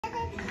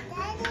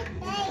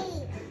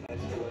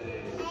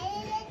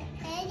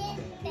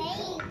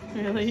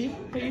Really?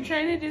 Are you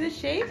trying to do the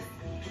shapes?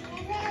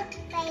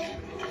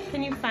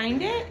 Can you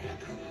find it?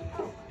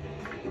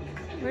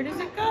 Where does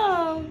it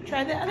go?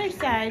 Try the other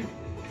side.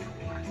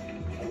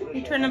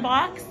 You turn the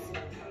box?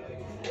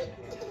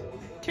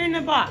 Turn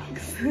the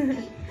box.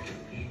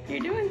 You're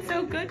doing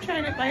so good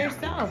trying it by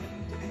yourself.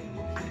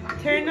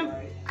 Turn the...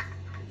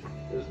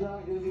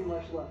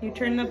 You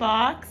turn the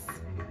box.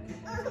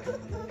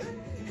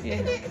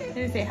 Yeah.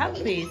 Say, help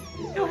please.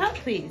 No, help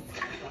please.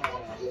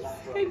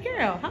 Good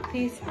girl. Help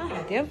please.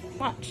 Oh, Deb,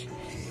 watch.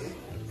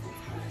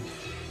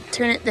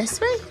 Turn it this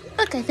way.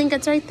 Look, I think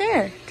it's right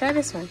there. Try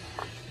this one.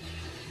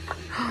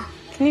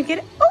 Can you get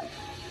it? Oh!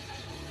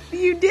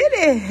 You did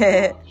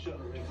it!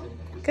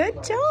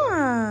 Good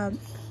job.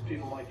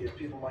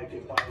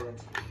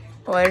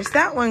 Where's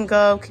that one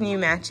go? Can you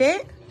match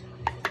it?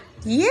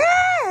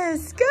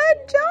 Yes! Good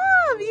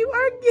job! You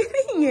are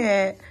getting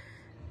it.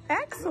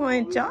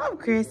 Excellent job,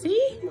 Chrissy.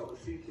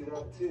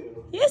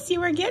 Yes,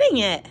 you are getting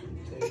it.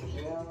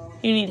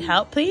 You need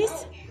help,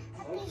 please?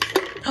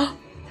 Oh!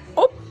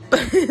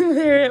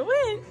 There it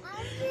went.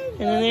 And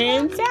then they're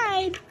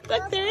inside.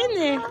 Look, they're in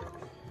there.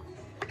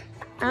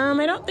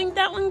 I don't think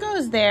that one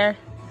goes there.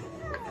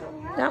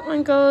 That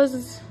one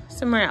goes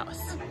somewhere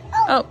else.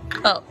 Oh,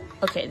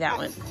 okay, that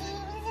one.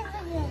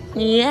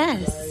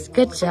 Yes,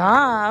 good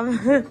job.